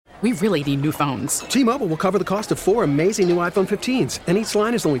We really need new phones. T-Mobile will cover the cost of 4 amazing new iPhone 15s, and each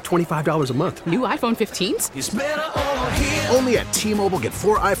line is only $25 a month. New iPhone 15s? It's better over here. Only at T-Mobile, get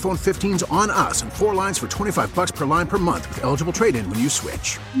 4 iPhone 15s on us and 4 lines for $25 per line per month with eligible trade-in when you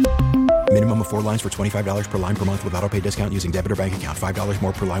switch. Minimum of 4 lines for $25 per line per month with autopay discount using debit or bank account. $5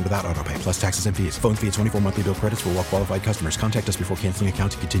 more per line without autopay, plus taxes and fees. Phone fee at 24 monthly bill credits for well-qualified customers. Contact us before canceling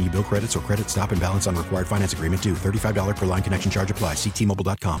account to continue bill credits or credit stop and balance on required finance agreement due. $35 per line connection charge applies. See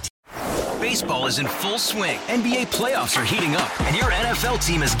T-Mobile.com. Baseball is in full swing. NBA playoffs are heating up, and your NFL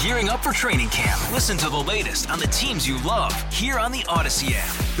team is gearing up for training camp. Listen to the latest on the teams you love here on the Odyssey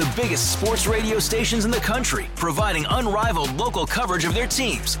app. The biggest sports radio stations in the country, providing unrivaled local coverage of their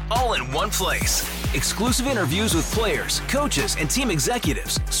teams, all in one place. Exclusive interviews with players, coaches, and team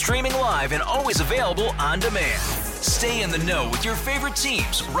executives, streaming live and always available on demand. Stay in the know with your favorite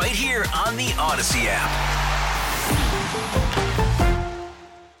teams right here on the Odyssey app.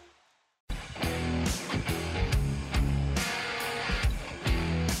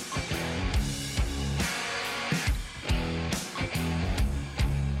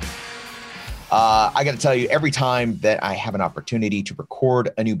 I got to tell you, every time that I have an opportunity to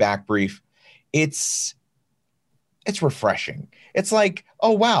record a new back brief, it's refreshing. It's like,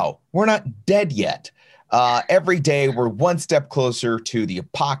 oh, wow, we're not dead yet. Every day we're one step closer to the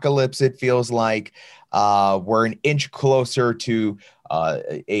apocalypse, it feels like. We're an inch closer to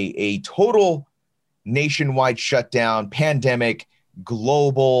a total nationwide shutdown, pandemic,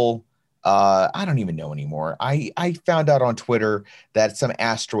 global. I don't even know anymore. I found out on Twitter that some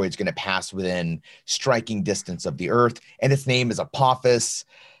asteroid's going to pass within striking distance of the Earth, and its name is Apophis.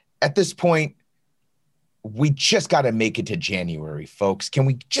 At this point, we just got to make it to January, folks. Can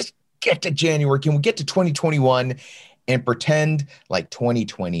we just get to January? Can we get to 2021 and pretend like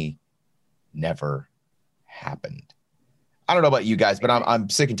 2020 never happened? I don't know about you guys, but I'm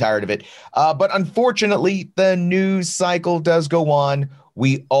sick and tired of it. But unfortunately, the news cycle does go on.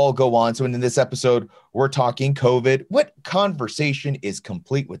 We all go on. So in this episode, we're talking COVID. What conversation is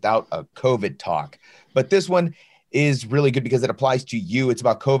complete without a COVID talk? But this one is really good because it applies to you. It's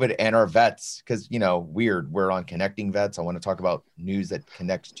about COVID and our vets because, we're on Connecting Vets. I want to talk about news that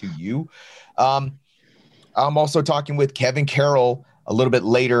connects to you. I'm also talking with Kevin Carroll a little bit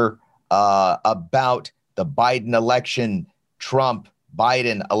later about the Biden election, Trump,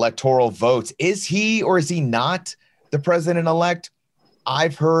 Biden electoral votes. Is he or is he not the president-elect?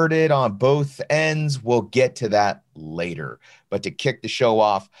 I've heard it on both ends. We'll get to that later. But to kick the show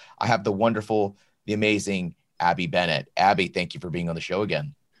off, I have the wonderful, the amazing Abby Bennett. Abby, thank you for being on the show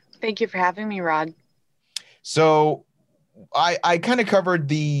again. Thank you for having me, Rod. So I kind of covered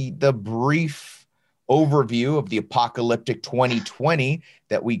the brief overview of the apocalyptic 2020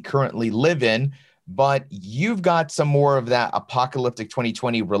 that we currently live in, but you've got some more of that apocalyptic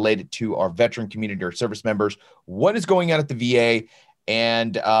 2020 related to our veteran community, our service members. What is going on at the VA?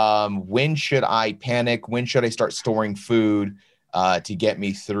 And when should I panic? When should I start storing food to get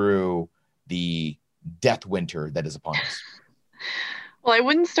me through the death winter that is upon us? Well, I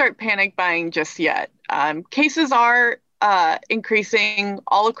wouldn't start panic buying just yet. Cases are increasing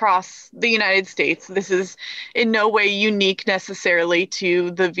all across the United States. This is in no way unique necessarily to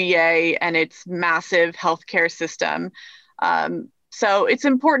the VA and its massive healthcare system. So it's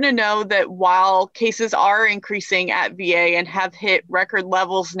important to know that while cases are increasing at VA and have hit record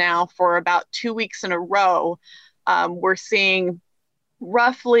levels now for about 2 weeks in a row, we're seeing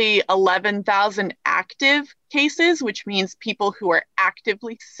roughly 11,000 active cases, which means people who are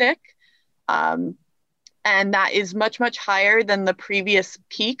actively sick. And that is much, much higher than the previous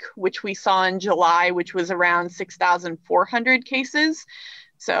peak, which we saw in July, which was around 6,400 cases.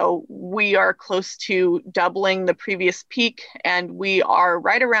 So we are close to doubling the previous peak, and we are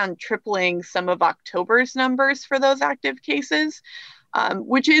right around tripling some of October's numbers for those active cases,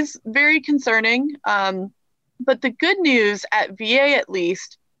 which is very concerning. But the good news at VA, at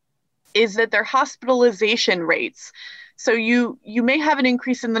least, is that their hospitalization rates. So you may have an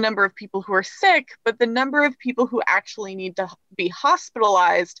increase in the number of people who are sick, but the number of people who actually need to be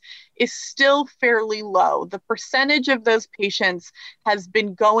hospitalized is still fairly low. The percentage of those patients has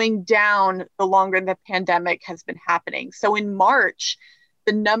been going down the longer the pandemic has been happening. So in March,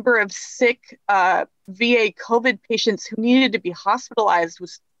 the number of sick VA COVID patients who needed to be hospitalized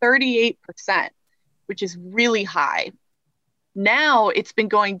was 38%, which is really high. Now it's been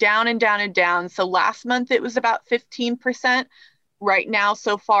going down and down and down. So last month it was about 15%. Right now,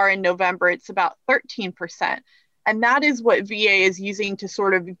 so far in November, it's about 13%. And that is what VA is using to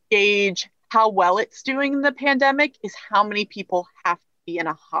sort of gauge how well it's doing in the pandemic, is how many people have to be in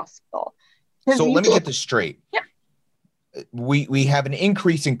a hospital. So let me get this straight. Yeah. we have an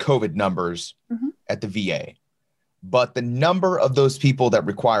increase in COVID numbers at the VA, but the number of those people that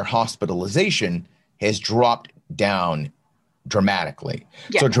require hospitalization has dropped down dramatically.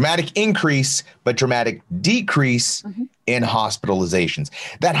 Yes. So dramatic increase, but dramatic decrease in hospitalizations.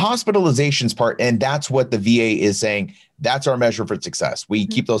 That hospitalizations part, and that's what the VA is saying, that's our measure for success. We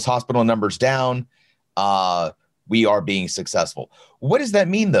keep those hospital numbers down. We are being successful. What does that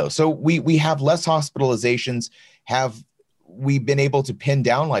mean, though? So we have less hospitalizations. Have we been able to pin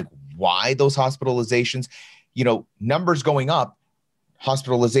down like why those hospitalizations, numbers going up,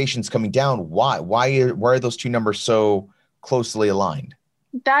 hospitalizations coming down? Why are those two numbers so closely aligned?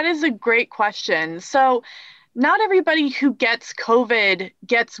 That is a great question. So not everybody who gets COVID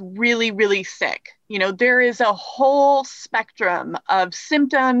gets really, really sick. There is a whole spectrum of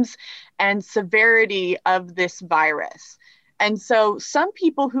symptoms and severity of this virus. And so some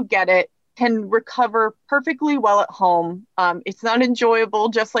people who get it can recover perfectly well at home. It's not enjoyable,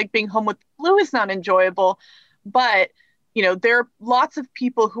 just like being home with the flu is not enjoyable. But, there are lots of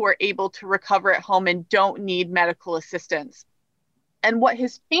people who are able to recover at home and don't need medical assistance. And what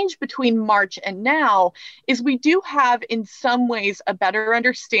has changed between March and now is we do have, in some ways, a better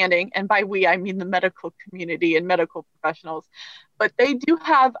understanding, and by we, I mean the medical community and medical professionals, but they do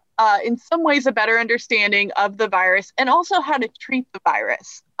have, in some ways, a better understanding of the virus and also how to treat the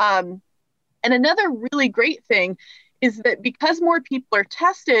virus. And another really great thing is that because more people are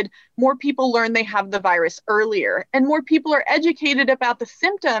tested, more people learn they have the virus earlier, and more people are educated about the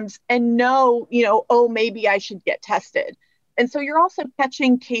symptoms and know, oh, maybe I should get tested. And so you're also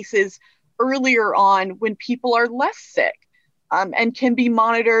catching cases earlier on when people are less sick and can be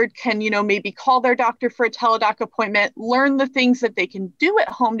monitored, can, maybe call their doctor for a teledoc appointment, learn the things that they can do at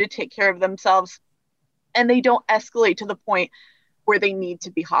home to take care of themselves, and they don't escalate to the point where they need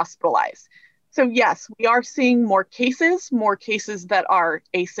to be hospitalized. So yes, we are seeing more cases that are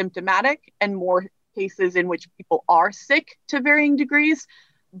asymptomatic, and more cases in which people are sick to varying degrees.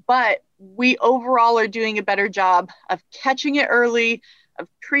 But we overall are doing a better job of catching it early, of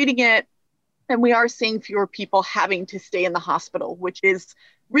treating it, and we are seeing fewer people having to stay in the hospital, which is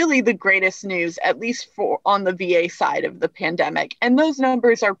really the greatest news, at least on the VA side of the pandemic. And those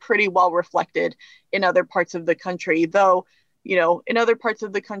numbers are pretty well reflected in other parts of the country, though, in other parts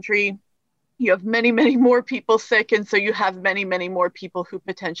of the country, you have many, many more people sick, and so you have many, many more people who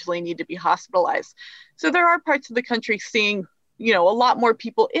potentially need to be hospitalized. So there are parts of the country seeing a lot more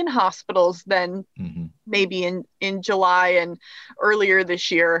people in hospitals than maybe in July and earlier this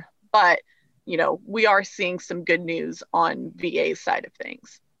year. But, we are seeing some good news on VA's side of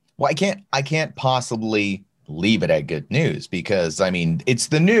things. Well, I can't possibly leave it at good news because, it's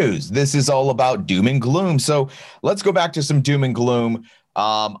the news. This is all about doom and gloom. So let's go back to some doom and gloom.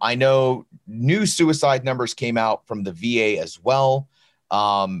 I know new suicide numbers came out from the VA as well.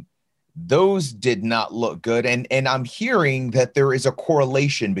 Those did not look good. And I'm hearing that there is a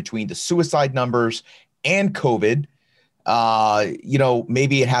correlation between the suicide numbers and COVID.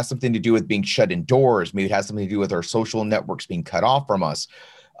 Maybe it has something to do with being shut indoors. Maybe it has something to do with our social networks being cut off from us.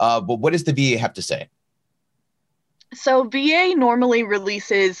 But what does the VA have to say? So VA normally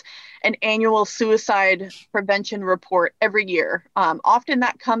releases an annual suicide prevention report every year. Often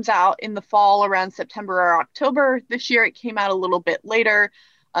that comes out in the fall around September or October. This year it came out a little bit later.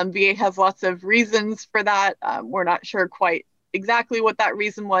 VA has lots of reasons for that. We're not sure quite exactly what that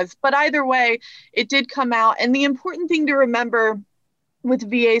reason was, but either way, it did come out. And the important thing to remember with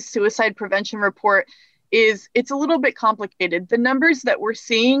VA's suicide prevention report is it's a little bit complicated. The numbers that we're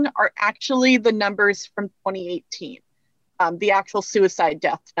seeing are actually the numbers from 2018, the actual suicide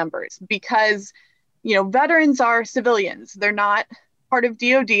death numbers, because, veterans are civilians. They're not part of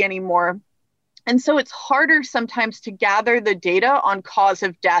DOD anymore. And so it's harder sometimes to gather the data on cause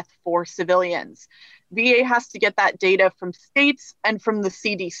of death for civilians. VA has to get that data from states and from the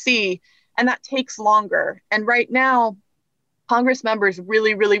CDC, and that takes longer. And right now, Congress members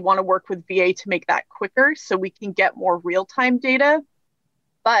really, really want to work with VA to make that quicker so we can get more real-time data.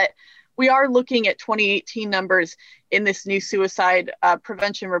 But we are looking at 2018 numbers in this new suicide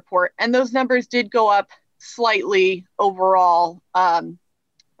prevention report, and those numbers did go up slightly overall from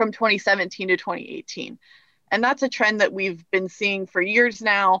 2017 to 2018. And that's a trend that we've been seeing for years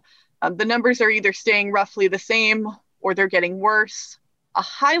now. The numbers are either staying roughly the same or they're getting worse. A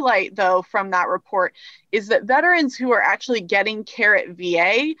highlight, though, from that report is that veterans who are actually getting care at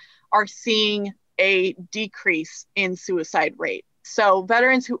VA are seeing a decrease in suicide rate. So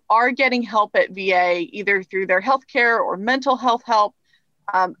veterans who are getting help at VA, either through their healthcare or mental health help,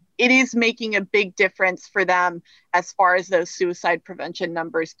 it is making a big difference for them as far as those suicide prevention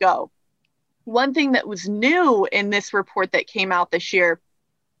numbers go. One thing that was new in this report that came out this year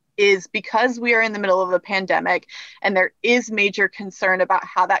is because we are in the middle of a pandemic and there is major concern about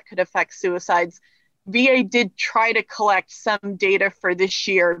how that could affect suicides, VA did try to collect some data for this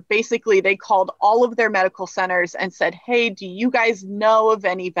year. Basically, they called all of their medical centers and said, hey, do you guys know of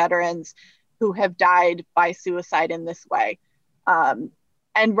any veterans who have died by suicide in this way?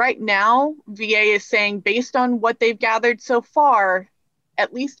 And right now, VA is saying, based on what they've gathered so far,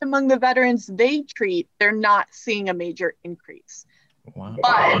 at least among the veterans they treat, they're not seeing a major increase. Wow.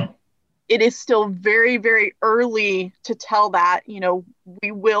 But it is still very, very early to tell that.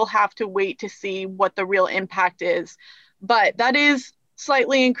 We will have to wait to see what the real impact is. But that is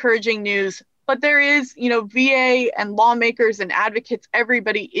slightly encouraging news. But there is, VA and lawmakers and advocates,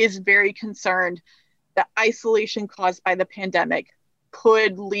 everybody is very concerned that isolation caused by the pandemic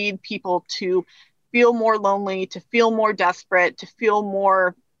could lead people to feel more lonely, to feel more desperate, to feel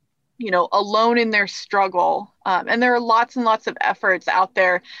more alone in their struggle. And there are lots and lots of efforts out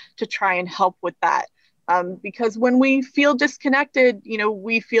there to try and help with that. Because when we feel disconnected,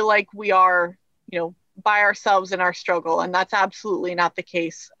 we feel like we are, by ourselves in our struggle. And that's absolutely not the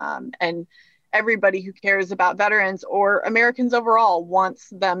case. And everybody who cares about veterans or Americans overall wants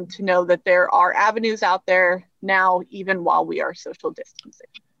them to know that there are avenues out there now, even while we are social distancing.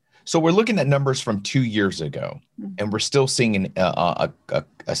 So we're looking at numbers from 2 years ago, and we're still seeing a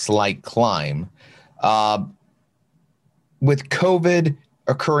slight climb. With COVID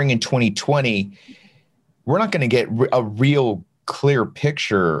occurring in 2020, we're not going to get a real clear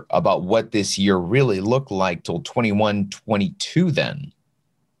picture about what this year really looked like till 21, 22 then.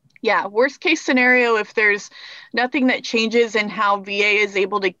 Yeah, worst case scenario, if there's nothing that changes in how VA is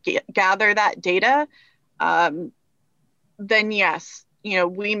able to gather that data, then yes,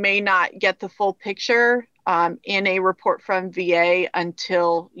 we may not get the full picture in a report from VA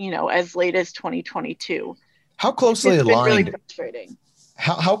until, as late as 2022. How closely aligned? Really frustrating.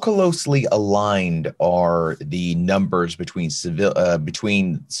 How closely aligned are the numbers between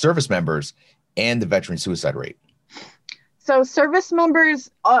between service members and the veteran suicide rate? So service members,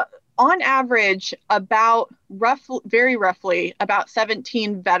 on average, very roughly, about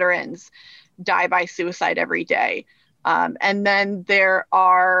 17 veterans die by suicide every day. And then there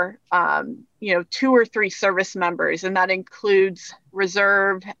are, 2 or 3 service members, and that includes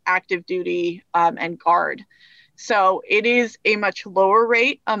reserve, active duty, and guard. So it is a much lower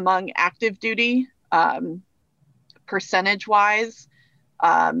rate among active duty, percentage-wise.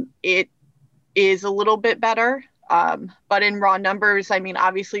 It is a little bit better. But in raw numbers,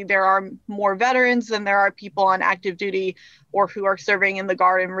 obviously there are more veterans than there are people on active duty or who are serving in the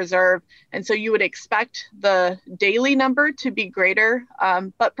Guard and Reserve. And so you would expect the daily number to be greater,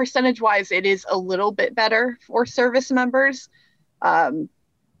 but percentage-wise, it is a little bit better for service members.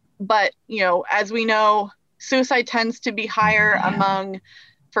 But, as we know, suicide tends to be higher among,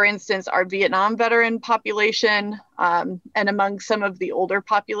 for instance, our Vietnam veteran population and among some of the older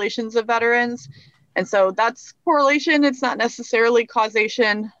populations of veterans. And so that's correlation. It's not necessarily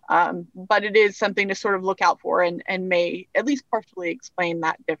causation, but it is something to sort of look out for and may at least partially explain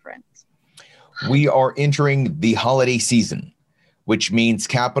that difference. We are entering the holiday season, which means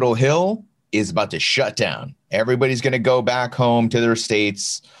Capitol Hill is about to shut down. Everybody's going to go back home to their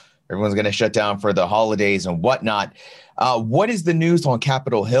states. Everyone's going to shut down for the holidays and whatnot. What is the news on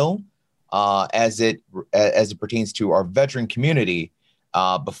Capitol Hill as it pertains to our veteran community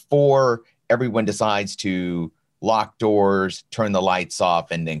before everyone decides to lock doors, turn the lights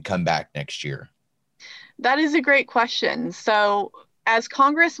off, and then come back next year? That is a great question. So as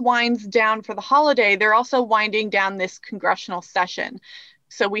Congress winds down for the holiday, they're also winding down this congressional session.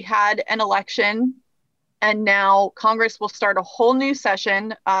 So we had an election, and now Congress will start a whole new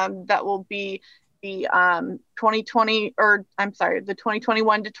session that will be the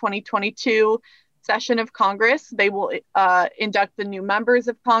 2021 to 2022 session of Congress. They will induct the new members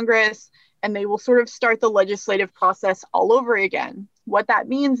of Congress, and they will sort of start the legislative process all over again. What that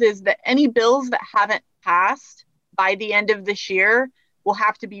means is that any bills that haven't passed by the end of this year will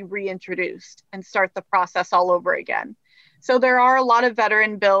have to be reintroduced and start the process all over again. So there are a lot of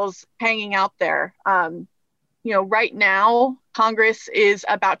veteran bills hanging out there. Right now, Congress is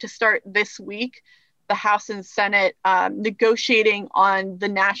about to start this week, the House and Senate negotiating on the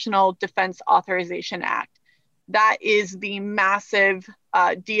National Defense Authorization Act. That is the massive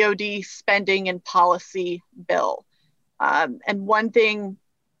DoD spending and policy bill. And one thing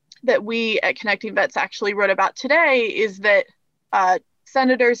that we at Connecting Vets actually wrote about today is that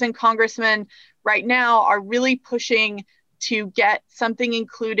senators and congressmen right now are really pushing to get something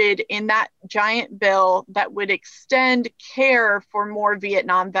included in that giant bill that would extend care for more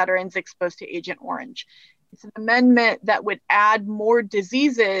Vietnam veterans exposed to Agent Orange. It's an amendment that would add more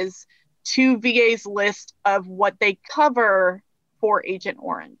diseases to VA's list of what they cover for Agent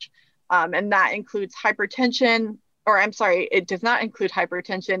Orange. And that includes hypertension, or I'm sorry, it does not include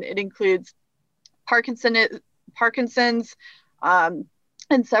hypertension. It includes Parkinson's and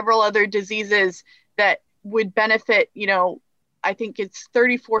several other diseases that would benefit, I think it's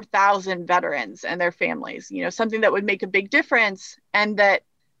 34,000 veterans and their families, something that would make a big difference, and that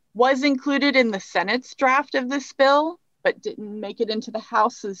was included in the Senate's draft of this bill, but didn't make it into the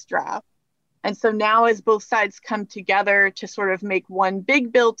House's draft. And so now, as both sides come together to sort of make one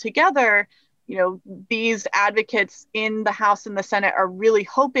big bill together, these advocates in the House and the Senate are really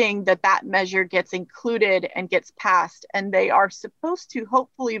hoping that that measure gets included and gets passed. And they are supposed to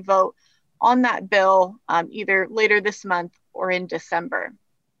hopefully vote on that bill either later this month or in December.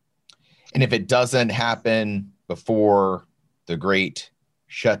 And if it doesn't happen before the great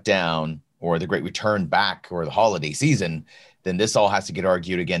shutdown or the great return back or the holiday season, then this all has to get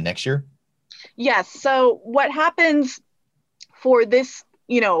argued again next year? Yes. So what happens for this,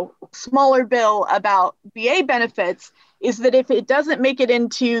 smaller bill about VA benefits is that if it doesn't make it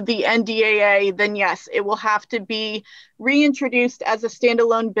into the NDAA, then yes, it will have to be reintroduced as a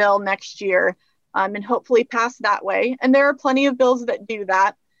standalone bill next year and hopefully passed that way. And there are plenty of bills that do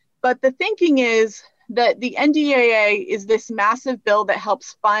that. But the thinking is that the NDAA is this massive bill that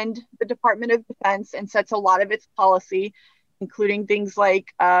helps fund the Department of Defense and sets a lot of its policy, including things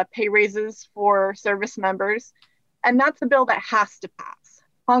like pay raises for service members. And that's a bill that has to pass.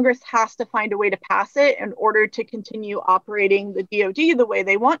 Congress has to find a way to pass it in order to continue operating the DoD the way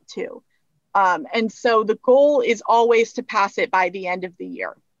they want to. And so the goal is always to pass it by the end of the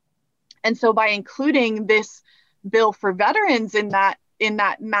year. And so by including this bill for veterans in that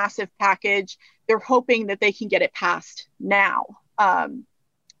massive package, they're hoping that they can get it passed now. And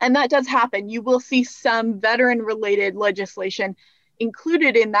that does happen. You will see some veteran-related legislation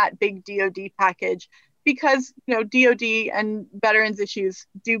included in that big DoD package because, DoD and veterans issues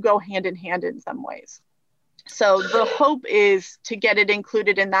do go hand in hand in some ways. So the hope is to get it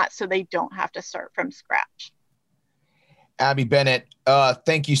included in that so they don't have to start from scratch. Abby Bennett,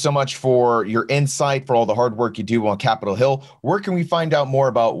 thank you so much for your insight, for all the hard work you do on Capitol Hill. Where can we find out more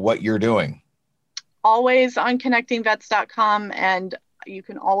about what you're doing? Always on connectingvets.com, and you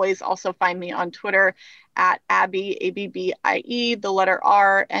can always also find me on Twitter at Abby, ABBIE, the letter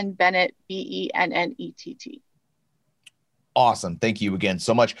R, and Bennett, BENNETT. Awesome. Thank you again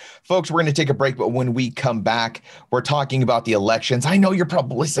so much. Folks, we're going to take a break, but when we come back, we're talking about the elections. I know you're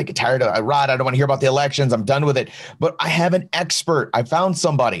probably sick and tired of Rod. I don't want to hear about the elections. I'm done with it. But I have an expert. I found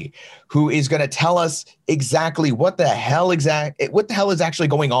somebody who is going to tell us exactly what the hell is actually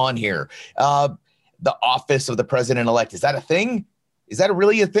going on here. The office of the president-elect. Is that a thing? Is that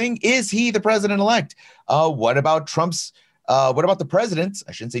really a thing? Is he the president-elect? What about the president's?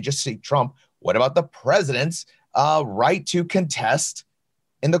 I shouldn't say just say Trump. What about the president's right to contest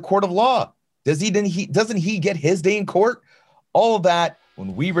in the court of law? Doesn't he get his day in court? All of that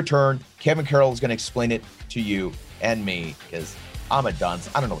when we return. Kevin Carroll is going to explain it to you and me because I'm a dunce.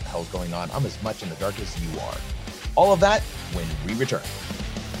 I don't know what the hell's going on. I'm as much in the dark as you are. All of that when we return.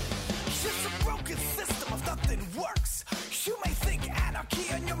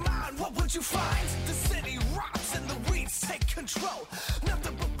 You find the city rots and the weeds take control.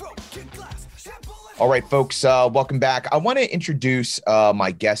 Nothing but broken glass. All right, folks, welcome back. I want to introduce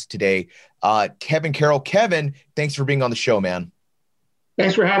my guest today, Kevin Carroll. Kevin, thanks for being on the show, man.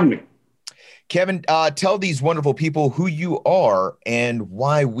 Thanks for having me. Kevin, tell these wonderful people who you are and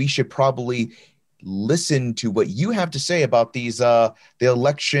why we should probably listen to what you have to say about these the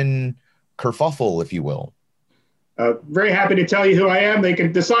election kerfuffle, if you will. Very happy to tell you who I am. They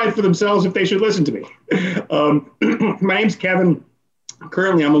can decide for themselves if they should listen to me. My name's Kevin.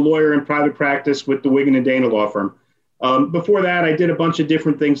 Currently, I'm a lawyer in private practice with the Wiggin and Dana law firm. Before that, I did a bunch of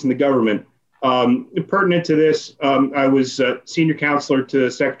different things in the government. Pertinent to this, I was senior counselor to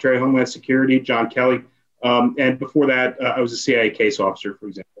Secretary of Homeland Security, John Kelly. And before that, I was a CIA case officer, for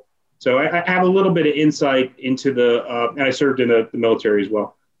example. So I have a little bit of insight into and I served in the military as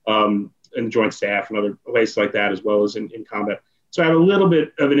well. In the Joint Staff and other places like that, as well as in combat. So I have a little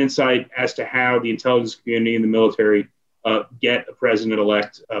bit of an insight as to how the intelligence community and the military get a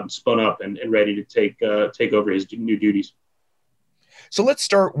president-elect spun up and ready to take over his new duties. So let's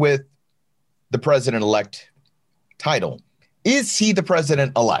start with the president-elect title. Is he the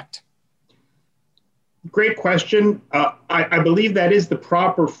president-elect? Great question. I believe that is the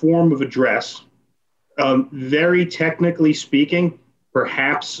proper form of address Very technically speaking,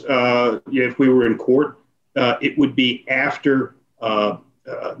 perhaps if we were in court, it would be after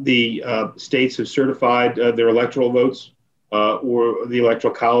the states have certified their electoral votes, or the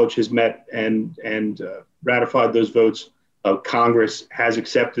Electoral College has met and ratified those votes. Congress has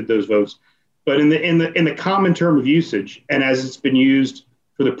accepted those votes. But in the common term of usage, and as it's been used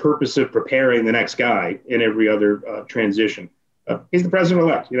for the purpose of preparing the next guy in every other transition, he's the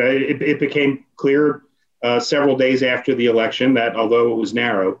president-elect. It became clear several days after the election that although it was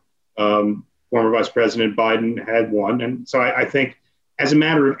narrow, former Vice President Biden had won. And so I think as a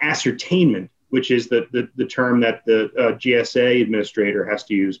matter of ascertainment, which is the term that the GSA administrator has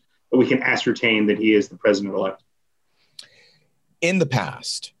to use, we can ascertain that he is the president-elect. In the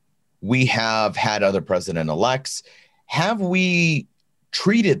past, we have had other president-elects. Have we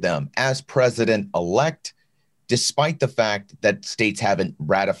treated them as president-elect, despite the fact that states haven't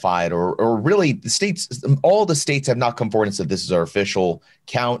ratified or really all the states have not come forward and said, this is our official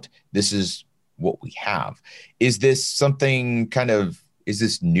count. This is what we have. Is this something is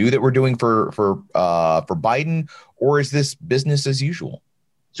this new that we're doing for Biden, or is this business as usual?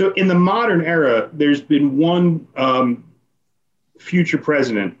 So in the modern era, there's been one future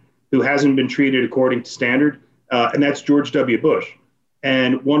president who hasn't been treated according to standard, and that's George W. Bush.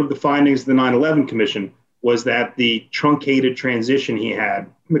 And one of the findings of the 9/11 Commission was that the truncated transition he had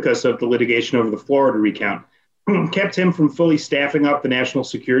because of the litigation over the Florida recount kept him from fully staffing up the national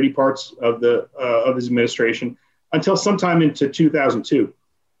security parts of his administration until sometime into 2002.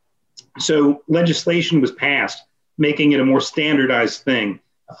 So legislation was passed, making it a more standardized thing,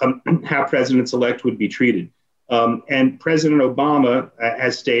 how presidents-elect would be treated. And President Obama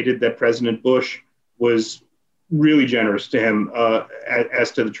has stated that President Bush was really generous to him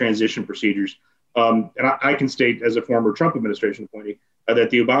as to the transition procedures. And I can state, as a former Trump administration appointee, that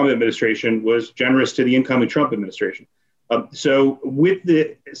the Obama administration was generous to the incoming Trump administration. So with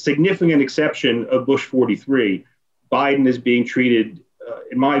the significant exception of Bush 43, Biden is being treated,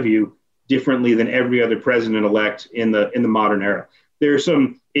 in my view, differently than every other president-elect in the modern era. There are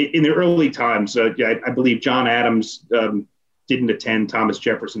some, in the early times, I believe John Adams didn't attend Thomas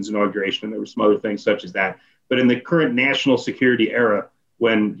Jefferson's inauguration, and there were some other things such as that. But in the current national security era,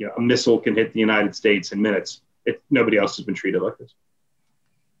 when a missile can hit the United States in minutes, nobody else has been treated like this.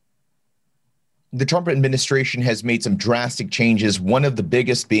 The Trump administration has made some drastic changes. One of the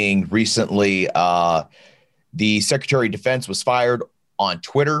biggest being recently, the Secretary of Defense was fired on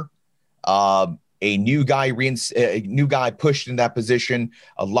Twitter. A new guy pushed in that position.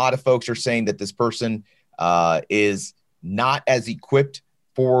 A lot of folks are saying that this person is not as equipped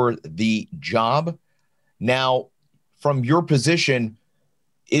for the job. Now, from your position,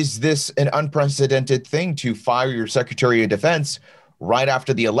 is this an unprecedented thing to fire your Secretary of Defense right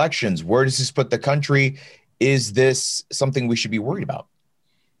after the elections? Where does this put the country? Is this something we should be worried about?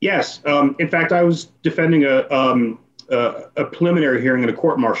 Yes. In fact, I was defending a preliminary hearing in a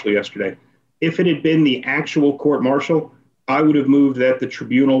court-martial yesterday. If it had been the actual court-martial, I would have moved that the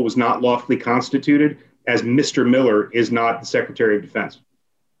tribunal was not lawfully constituted, as Mr. Miller is not the Secretary of Defense.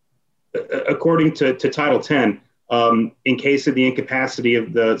 According to Title 10, in case of the incapacity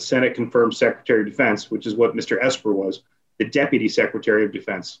of the Senate-confirmed Secretary of Defense, which is what Mr. Esper was, the Deputy Secretary of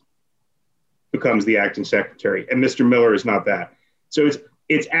Defense becomes the acting secretary, and Mr. Miller is not that. So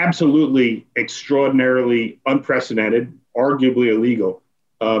it's absolutely extraordinarily unprecedented, arguably illegal,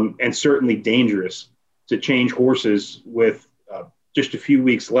 and certainly dangerous to change horses with just a few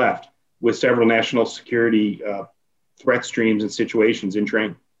weeks left, with several national security threat streams and situations in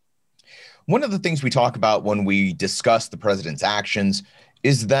train. One of the things we talk about when we discuss the president's actions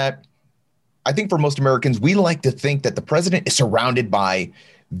is that I think for most Americans, we like to think that the president is surrounded by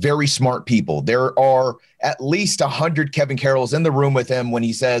very smart people. There are at least 100 Kevin Carrolls in the room with him when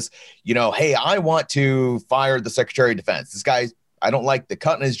he says, hey, I want to fire the Secretary of Defense. This guy, I don't like the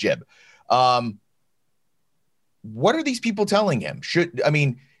cut in his jib. What are these people telling him?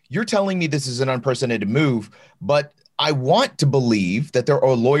 You're telling me this is an unprecedented move, but I want to believe that there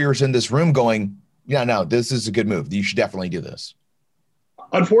are lawyers in this room going, yeah, no, this is a good move. You should definitely do this.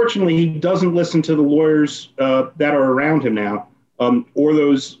 Unfortunately, he doesn't listen to the lawyers that are around him now, or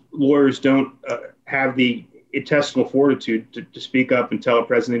those lawyers don't have the intestinal fortitude to speak up and tell a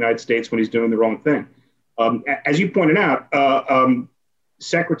president of the United States when he's doing the wrong thing. As you pointed out,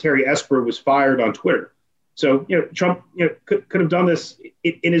 Secretary Esper was fired on Twitter. So, Trump could have done this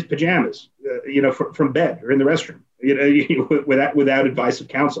in his pajamas, from bed or in the restroom, without advice of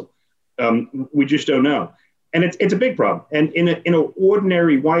counsel. We just don't know. And it's a big problem. And in an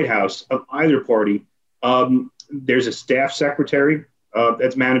ordinary White House of either party, there's a staff secretary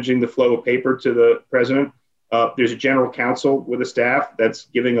that's managing the flow of paper to the president. There's a general counsel with a staff that's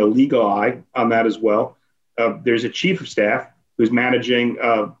giving a legal eye on that as well. There's a chief of staff who's managing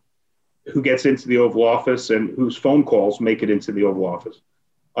who gets into the Oval Office and whose phone calls make it into the Oval Office.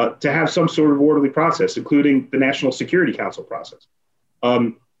 To have some sort of orderly process, including the National Security Council process.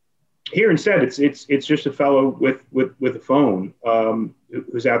 Here instead, it's just a fellow with a phone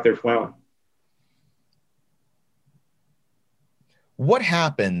who's out there flailing. What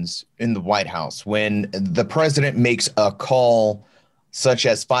happens in the White House when the president makes a call such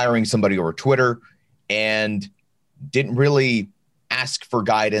as firing somebody over Twitter and didn't really ask for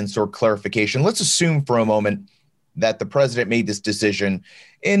guidance or clarification? Let's assume for a moment that the president made this decision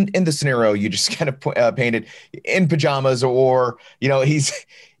in the scenario you just kind of painted, in pajamas, or,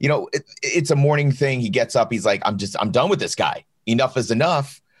 it's a morning thing. He gets up. He's like, I'm done with this guy. Enough is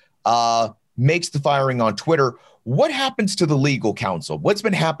enough. Makes the firing on Twitter. What happens to the legal counsel? What's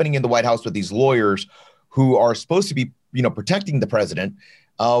been happening in the White House with these lawyers who are supposed to be, protecting the president?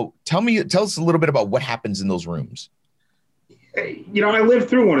 Tell us a little bit about what happens in those rooms. I lived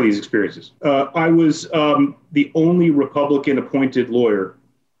through one of these experiences. I was the only Republican appointed lawyer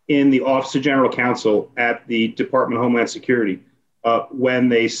in the Office of General Counsel at the Department of Homeland Security when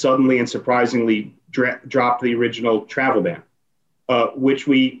they suddenly and surprisingly dropped the original travel ban, which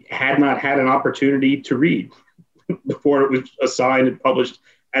we had not had an opportunity to read before it was assigned and published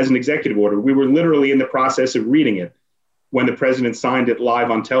as an executive order. We were literally in the process of reading it when the president signed it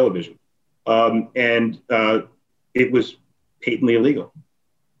live on television. And it was patently illegal,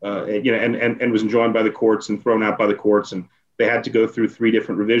 and was enjoined by the courts and thrown out by the courts. And they had to go through 3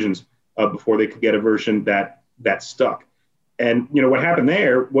 different revisions before they could get a version that stuck. And, what happened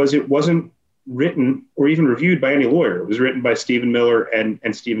there was it wasn't written or even reviewed by any lawyer. It was written by Stephen Miller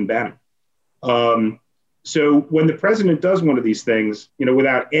and Stephen Bannon. So when the president does one of these things,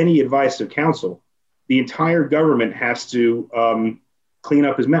 without any advice of counsel, the entire government has to clean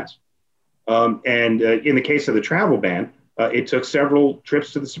up his mess. And in the case of the travel ban, it took several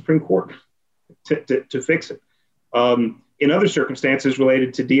trips to the Supreme Court to fix it. In other circumstances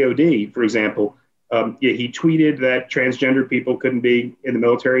related to DOD, for example, he tweeted that transgender people couldn't be in the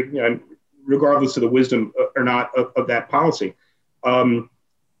military, regardless of the wisdom or not of that policy.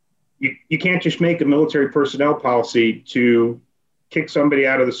 You can't just make a military personnel policy to kick somebody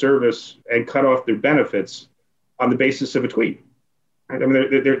out of the service and cut off their benefits on the basis of a tweet. I mean,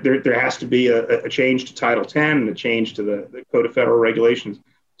 there has to be a change to Title X and a change to the Code of Federal Regulations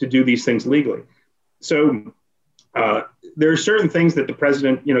to do these things legally. So there are certain things that the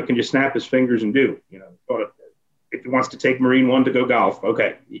president, can just snap his fingers and do. If he wants to take Marine One to go golf,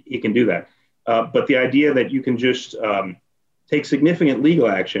 okay, he can do that. But the idea that you can just take significant legal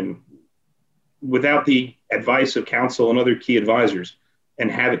action without the advice of counsel and other key advisors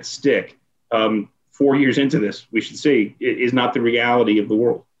and have it stick 4 years into this, we should see, it is not the reality of the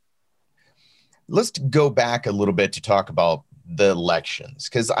world. Let's go back a little bit to talk about the elections,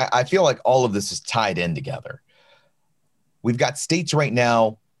 because I feel like all of this is tied in together. We've got states right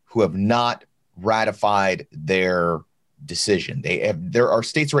now who have not ratified their decision. There are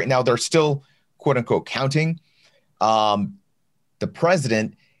states right now that are still, quote unquote, counting. The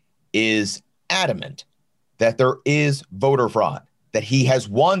president is adamant that there is voter fraud, that he has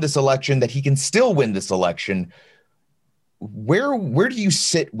won this election, that he can still win this election. Where do you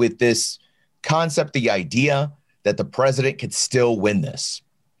sit with this concept, the idea that the president could still win this?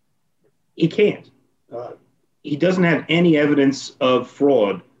 He can't. He doesn't have any evidence of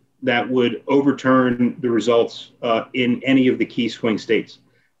fraud that would overturn the results in any of the key swing states.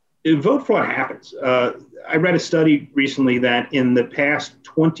 Vote fraud happens. I read a study recently that in the past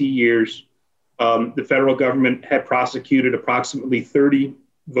 20 years, the federal government had prosecuted approximately 30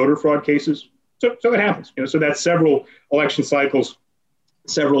 voter fraud cases. So it happens. So that's several election cycles,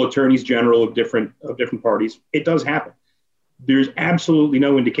 several attorneys general of different parties. It does happen. There's absolutely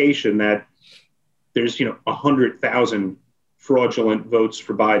no indication that there's 100,000 fraudulent votes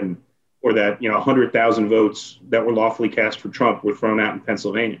for Biden, or that 100,000 votes that were lawfully cast for Trump were thrown out in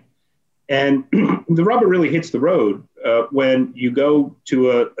Pennsylvania. And the rubber really hits the road when you go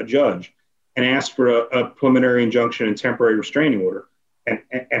to a judge and ask for a preliminary injunction and temporary restraining order and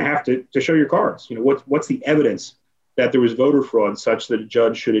have to show your cards. What's the evidence that there was voter fraud such that a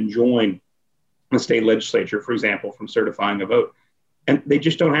judge should enjoin the state legislature, for example, from certifying a vote? And they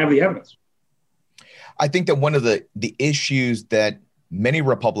just don't have the evidence. I think that one of the issues that many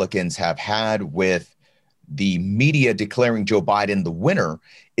Republicans have had with the media declaring Joe Biden the winner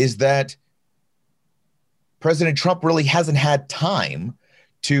is that President Trump really hasn't had time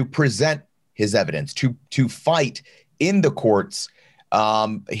to present his evidence, to fight in the courts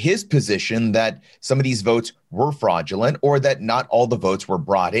his position that some of these votes were fraudulent, or that not all the votes were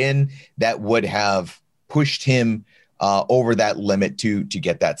brought in that would have pushed him over that limit to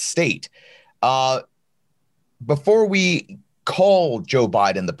get that state. Before we call Joe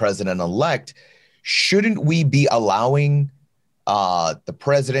Biden the president-elect, shouldn't we be allowing the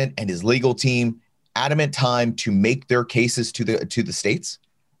president and his legal team adamant time to make their cases to the states?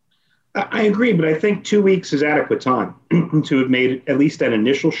 I agree, but I think 2 weeks is adequate time to have made at least an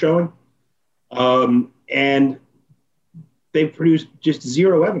initial showing. And they've produced just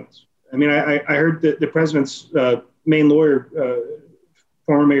zero evidence. I mean, I heard the president's main lawyer,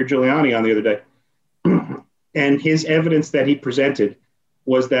 former Mayor Giuliani, on the other day, and his evidence that he presented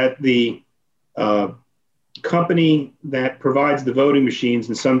was that the company that provides the voting machines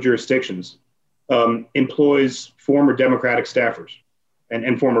in some jurisdictions employs former Democratic staffers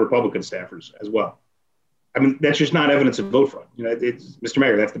and former Republican staffers as well. I mean, that's just not evidence of vote fraud. You know, it's, Mr.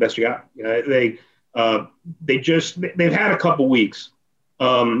 Mayor, that's the best you got. You know, they've had a couple weeks.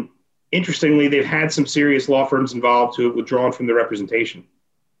 Interestingly, they've had some serious law firms involved who have withdrawn from the representation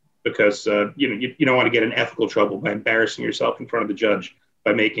because you don't want to get in ethical trouble by embarrassing yourself in front of the judge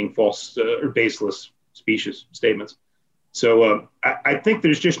by making false or baseless, specious statements. So I think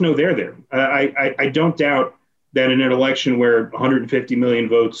there's just no there. I don't doubt that in an election where 150 million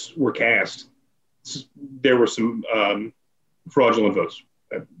votes were cast, there were some fraudulent votes.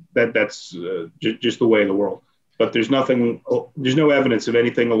 That's just the way of the world. But there's no evidence of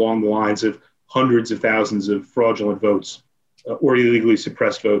anything along the lines of hundreds of thousands of fraudulent votes or illegally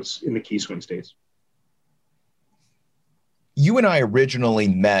suppressed votes in the key swing states. You and I originally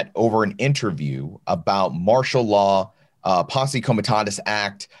met over an interview about martial law, Posse Comitatus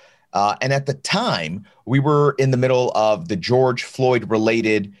Act. And at the time, we were in the middle of the George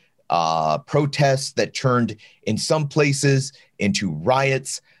Floyd-related protests that turned in some places into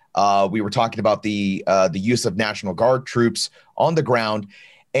riots. We were talking about the use of National Guard troops on the ground,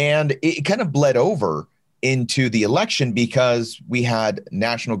 and it kind of bled over into the election because we had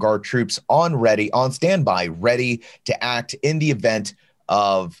National Guard troops on standby, ready to act in the event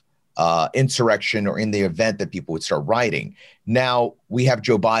of insurrection or in the event that people would start rioting. Now we have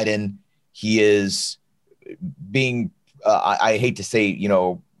Joe Biden. He is being, I hate to say,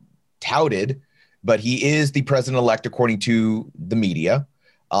 touted, but he is the president-elect according to the media.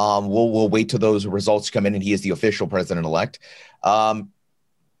 We'll wait till those results come in, and he is the official president-elect. But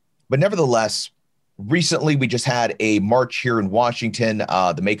nevertheless, recently we just had a march here in Washington,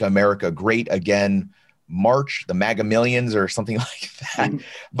 the Make America Great Again march, the MAGA Millions or something like that.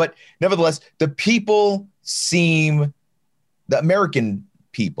 But nevertheless, the American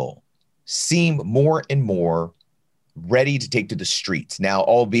people seem more and more ready to take to the streets. Now,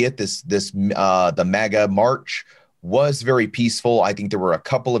 albeit the MAGA march was very peaceful. I think there were a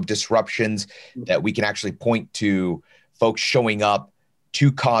couple of disruptions that we can actually point to, folks showing up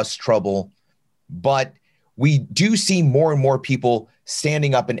to cause trouble. But we do see more and more people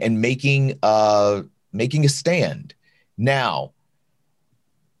standing up and making a stand. Now,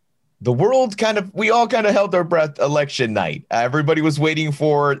 the world we all held our breath election night. Everybody was waiting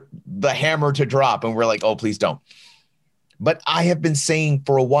for the hammer to drop, and we're like, oh, please don't. But I have been saying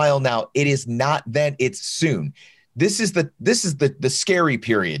for a while now, it is not then, it's soon. This is the scary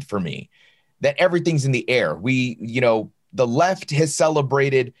period for me, that everything's in the air. The left has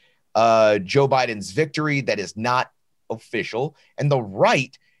celebrated Joe Biden's victory that is not official, and the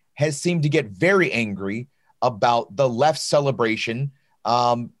right has seemed to get very angry about the left celebration.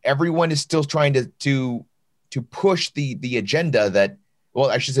 Everyone is still trying to push the agenda that, well,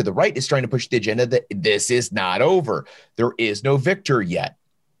 I should say the right is trying to push the agenda that this is not over. There is no victor yet.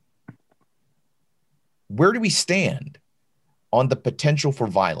 Where do we stand on the potential for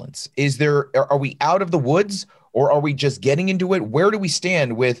violence? Are we out of the woods, or are we just getting into it? Where do we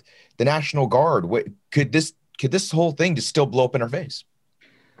stand with the National Guard? Could this whole thing just still blow up in our face?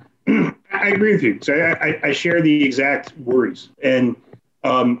 I agree with you. So I share the exact worries. And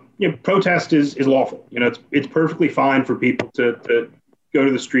protest is lawful. It's perfectly fine for people to go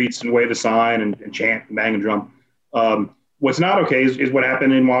to the streets and wave a sign and chant and bang a drum. What's not okay is what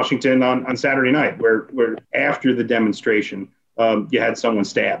happened in Washington on Saturday night, where after the demonstration, you had someone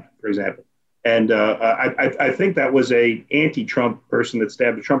stabbed, for example. And I think that was a anti-Trump person that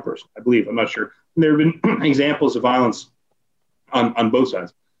stabbed a Trump person, I believe. I'm not sure. And there have been examples of violence on both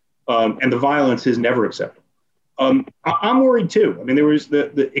sides. And the violence is never acceptable. I'm worried too. I mean, there was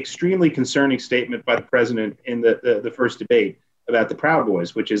the extremely concerning statement by the president in the first debate about the Proud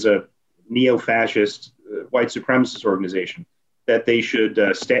Boys, which is a neo-fascist white supremacist organization, that they should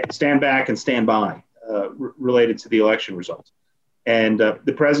stand back and stand by related to the election results. And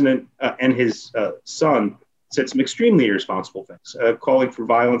the president and his son said some extremely irresponsible things, calling for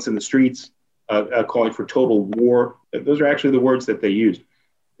violence in the streets, calling for total war. Those are actually the words that they used.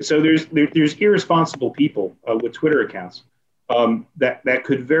 So there's irresponsible people with Twitter accounts that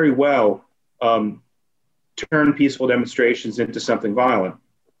could very well turn peaceful demonstrations into something violent,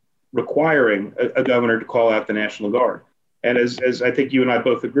 requiring a governor to call out the National Guard. And as I think you and I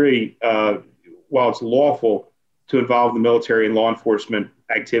both agree, while it's lawful to involve the military and law enforcement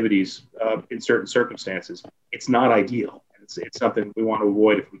activities in certain circumstances, it's not ideal. It's something we want to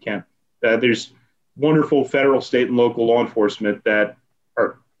avoid if we can. There's wonderful federal, state, and local law enforcement that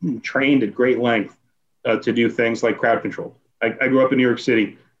are trained at great length to do things like crowd control. I grew up in New York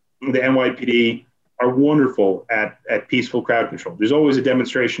City. The NYPD are wonderful at peaceful crowd control. There's always a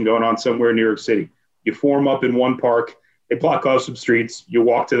demonstration going on somewhere in New York City. You form up in one park, they block off some streets, you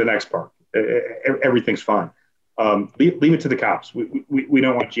walk to the next park. Everything's fine. Leave it to the cops. We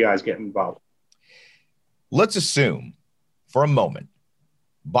don't want GIs getting involved. Let's assume for a moment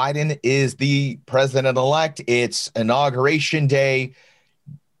Biden is the president-elect. It's Inauguration Day.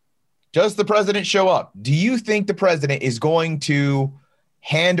 Does the president show up? Do you think the president is going to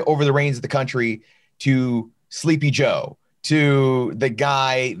hand over the reins of the country to Sleepy Joe, to the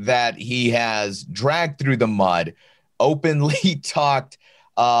guy that he has dragged through the mud, openly talked,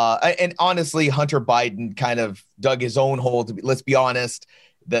 and honestly, Hunter Biden kind of dug his own hole. Let's be honest,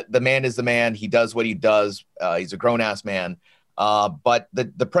 the man is the man. He does what he does. He's a grown-ass man. But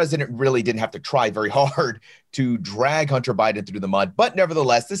the president really didn't have to try very hard to drag Hunter Biden through the mud. But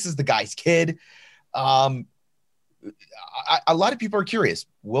nevertheless, this is the guy's kid. A lot of people are curious.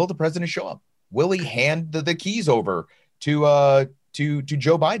 Will the president show up? Will he hand the keys over to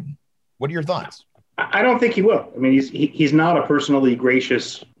Joe Biden? What are your thoughts? I don't think he will. I mean, he's not a personally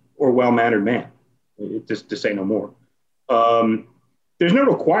gracious or well-mannered man, just to say no more. There's no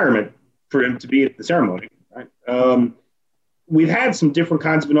requirement for him to be at the ceremony. Right? We've had some different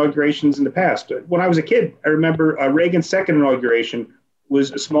kinds of inaugurations in the past. When I was a kid, I remember Reagan's second inauguration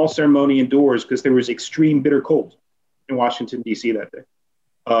was a small ceremony indoors because there was extreme bitter cold in Washington, D.C. that day.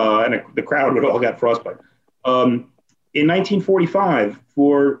 And the crowd would all got frostbite. In 1945,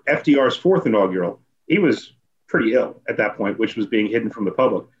 for FDR's fourth inaugural, he was pretty ill at that point, which was being hidden from the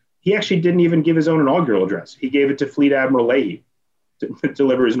public. He actually didn't even give his own inaugural address. He gave it to Fleet Admiral Leahy to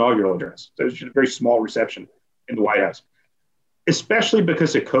deliver his inaugural address. So it was just a very small reception in the White House. Especially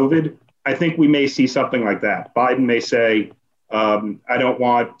because of COVID, I think we may see something like that. Biden may say, I don't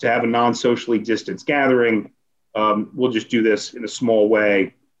want to have a non-socially distanced gathering. We'll just do this in a small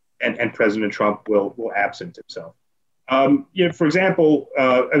way, and President Trump will absent himself. For example,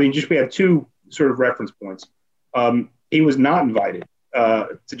 we have two sort of reference points. He was not invited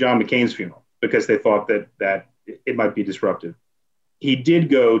to John McCain's funeral because they thought that it might be disruptive. He did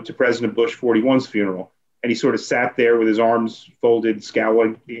go to President Bush 41's funeral, and he sort of sat there with his arms folded,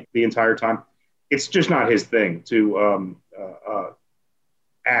 scowling the entire time. It's just not his thing to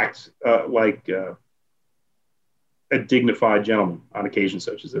act like a dignified gentleman on occasions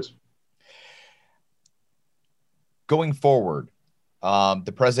such as this. Going forward,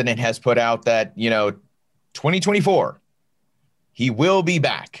 the president has put out that, 2024, he will be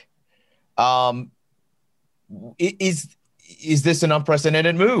back. Is this an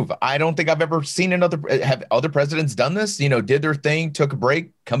unprecedented move? I don't think I've ever seen have other presidents done this, did their thing, took a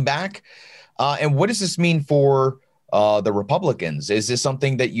break, come back. And what does this mean for the Republicans? Is this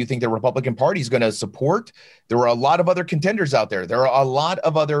something that you think the Republican Party is going to support? There are a lot of other contenders out there. There are a lot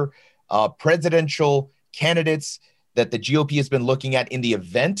of other presidential candidates that the GOP has been looking at in the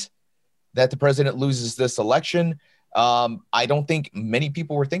event that the president loses this election. I don't think many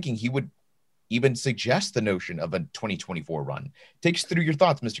people were thinking he would even suggest the notion of a 2024 run. Take us through your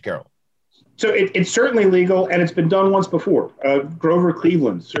thoughts, Mr. Carroll. So it's certainly legal, and it's been done once before. Grover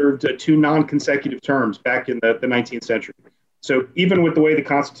Cleveland served 2 non-consecutive terms back in the 19th century. So even with the way the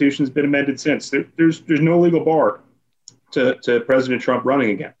Constitution's been amended since, there's no legal bar to President Trump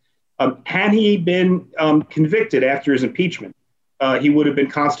running again. Had he been convicted after his impeachment, he would have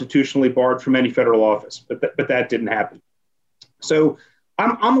been constitutionally barred from any federal office, but that didn't happen. So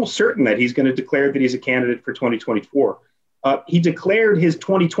I'm almost certain that he's going to declare that he's a candidate for 2024. He declared his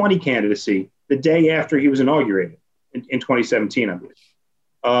 2020 candidacy the day after he was inaugurated in 2017, I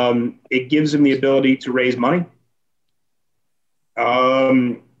believe. It gives him the ability to raise money.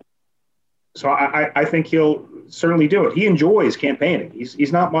 So I think he'll certainly do it. He enjoys campaigning.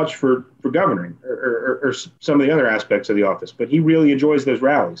 He's not much for governing or some of the other aspects of the office, but he really enjoys those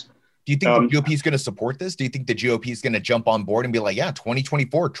rallies. Do you think the GOP is going to support this? Do you think the GOP is going to jump on board and be like, yeah,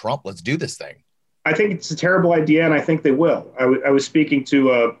 2024, Trump, let's do this thing? I think it's a terrible idea, and I think they will. I was speaking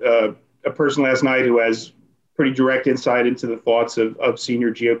to a person last night who has pretty direct insight into the thoughts of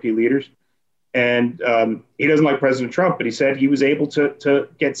senior GOP leaders. And he doesn't like President Trump, but he said he was able to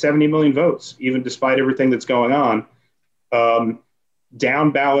get 70 million votes, even despite everything that's going on.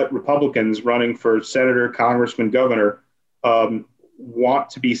 Down ballot Republicans running for senator, congressman, governor want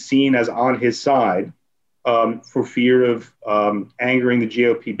to be seen as on his side for fear of angering the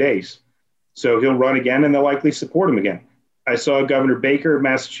GOP base. So he'll run again, and they'll likely support him again. I saw Governor Baker of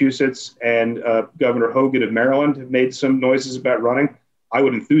Massachusetts and Governor Hogan of Maryland have made some noises about running. I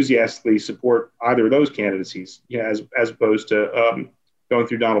would enthusiastically support either of those candidacies, as opposed to going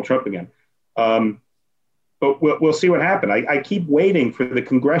through Donald Trump again. But we'll see what happens. I keep waiting for the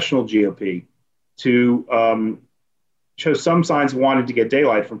congressional GOP to show some signs of wanting to get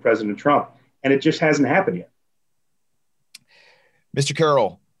daylight from President Trump, and it just hasn't happened yet. Mr.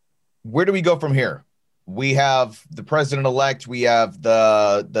 Carroll, where do we go from here? We have the president-elect. We have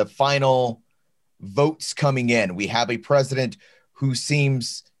the final votes coming in. We have a president who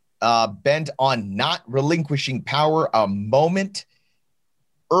seems bent on not relinquishing power a moment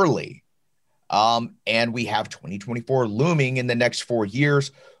early. And we have 2024 looming in the next 4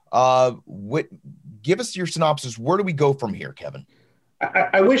 years. Give us your synopsis. Where do we go from here, Kevin?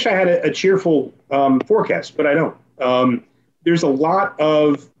 I wish I had a cheerful forecast, but I don't. There's a lot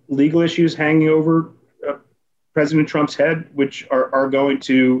of legal issues hanging over President Trump's head, which are going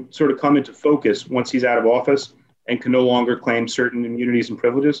to sort of come into focus once he's out of office and can no longer claim certain immunities and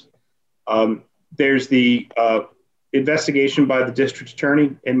privileges. There's the investigation by the district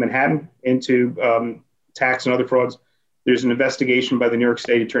attorney in Manhattan into tax and other frauds. There's an investigation by the New York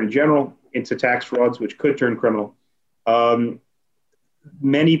State Attorney General into tax frauds, which could turn criminal.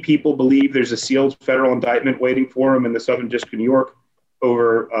 Many people believe there's a sealed federal indictment waiting for him in the Southern District of New York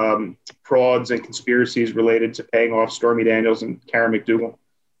over frauds and conspiracies related to paying off Stormy Daniels and Karen McDougal.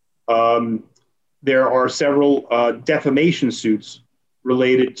 There are several defamation suits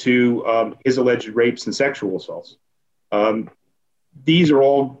related to his alleged rapes and sexual assaults. These are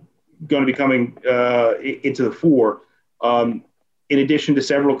all going to be coming into the fore, in addition to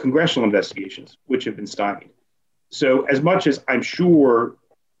several congressional investigations, which have been stymied. So as much as I'm sure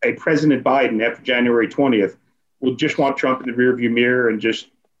a President Biden after January 20th will just want Trump in the rearview mirror and just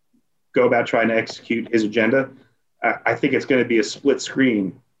go about trying to execute his agenda, I think it's going to be a split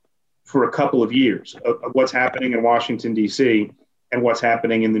screen for a couple of years of what's happening in Washington, D.C. and what's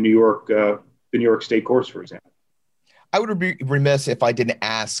happening in the New York State courts, for example. I would be remiss if I didn't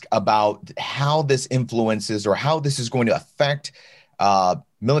ask about how this influences or how this is going to affect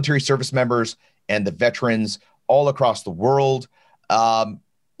military service members and the veterans all across the world.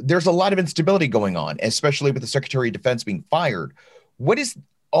 There's a lot of instability going on, especially with the Secretary of Defense being fired. What does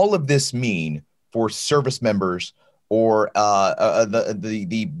all of this mean for service members or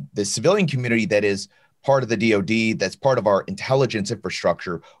the civilian community that is part of the DoD, that's part of our intelligence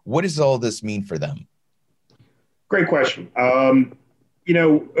infrastructure? What does all this mean for them? Great question.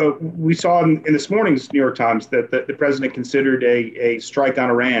 We saw in this morning's New York Times that the president considered a strike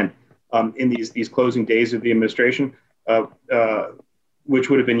on Iran in these closing days of the administration, which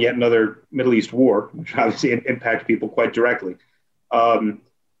would have been yet another Middle East war, which obviously impacted people quite directly.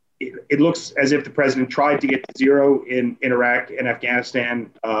 It looks as if the president tried to get to zero in Iraq and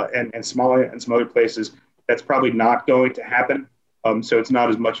Afghanistan and Somalia and some other places. That's probably not going to happen. So it's not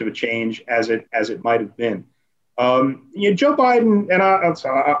as much of a change as it might have been. Joe Biden, and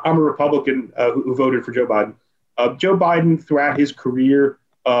I'm a Republican who voted for Joe Biden. Joe Biden throughout his career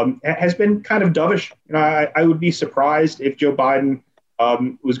has been kind of dovish. I would be surprised if Joe Biden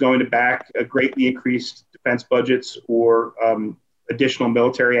was going to back a greatly increased defense budgets or additional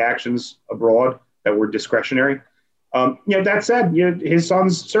military actions abroad that were discretionary. That said, his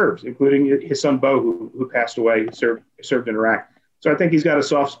sons served, including his son Bo, who passed away, served in Iraq. So I think he's got a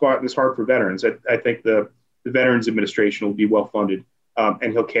soft spot in his heart for veterans. I think the Veterans Administration will be well funded,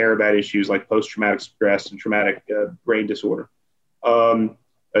 and he'll care about issues like post-traumatic stress and traumatic brain disorder,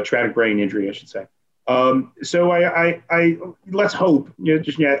 traumatic brain injury, I should say. So I let's hope,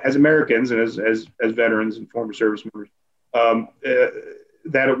 as Americans and as veterans and former service members,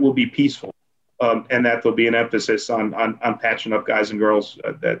 that it will be peaceful, and that there'll be an emphasis on patching up guys and girls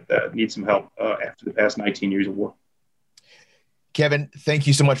that need some help after the past 19 years of war. Kevin, thank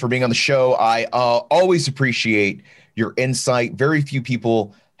you so much for being on the show. I always appreciate your insight. Very few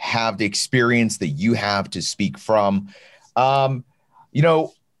people have the experience that you have to speak from. I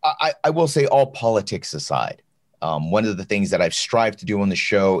will say, all politics aside, one of the things that I've strived to do on the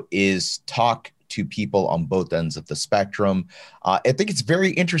show is talk to people on both ends of the spectrum. I think it's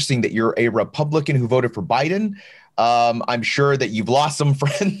very interesting that you're a Republican who voted for Biden. I'm sure that you've lost some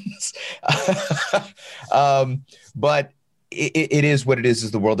friends, but it is what it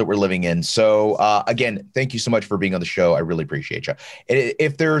is the world that we're living in. So again, thank you so much for being on the show. I really appreciate you.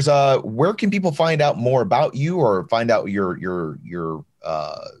 If there's where can people find out more about you or find out your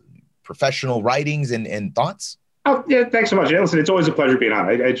professional writings and thoughts? Oh yeah, thanks so much. Yeah, listen, it's always a pleasure being on.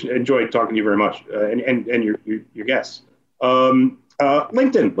 I enjoyed talking to you very much, and your guests.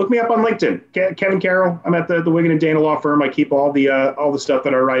 LinkedIn, look me up on LinkedIn. Kevin Carroll. I'm at the Wiggin and Dana law firm. I keep all the stuff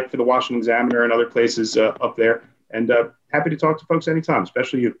that I write for the Washington Examiner and other places up there. And happy to talk to folks anytime,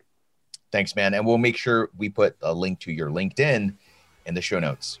 especially you. Thanks, man. And we'll make sure we put a link to your LinkedIn in the show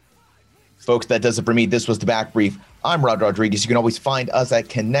notes. Folks, that does it for me. This was The Back Brief. I'm Rod Rodriguez. You can always find us at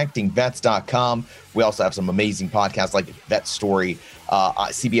connectingvets.com. We also have some amazing podcasts like Vet Story,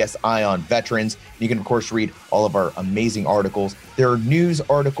 CBS Eye on Veterans. You can, of course, read all of our amazing articles. There are news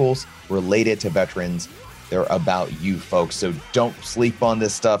articles related to veterans. They're about you, folks. So don't sleep on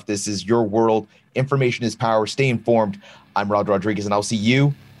this stuff. This is your world. Information is power. Stay informed. I'm Rod Rodriguez, and I'll see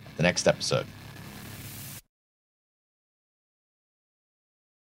you at the next episode.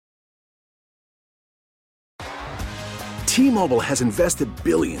 T-Mobile has invested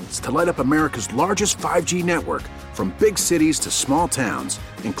billions to light up America's largest 5G network, from big cities to small towns,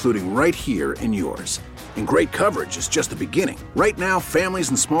 including right here in yours. And great coverage is just the beginning. Right now, families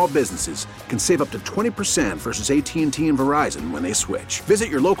and small businesses can save up to 20% versus AT&T and Verizon when they switch. Visit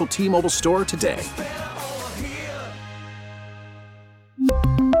your local T-Mobile store today.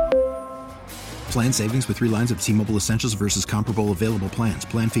 Plan savings with 3 lines of T-Mobile Essentials versus comparable available plans.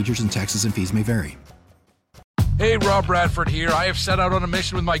 Plan features and taxes and fees may vary. Hey, Rob Bradford here. I have set out on a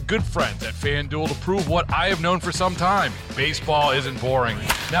mission with my good friends at FanDuel to prove what I have known for some time. Baseball isn't boring.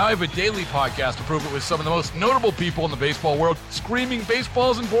 Now I have a daily podcast to prove it with some of the most notable people in the baseball world, screaming baseball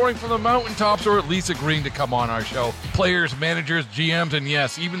isn't boring from the mountaintops, or at least agreeing to come on our show. Players, managers, GMs, and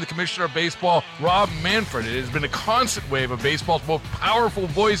yes, even the commissioner of baseball, Rob Manfred. It has been a constant wave of baseball's most powerful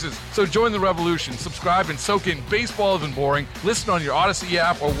voices. So join the revolution. Subscribe and soak in Baseball Isn't Boring. Listen on your Odyssey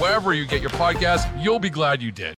app or wherever you get your podcasts. You'll be glad you did.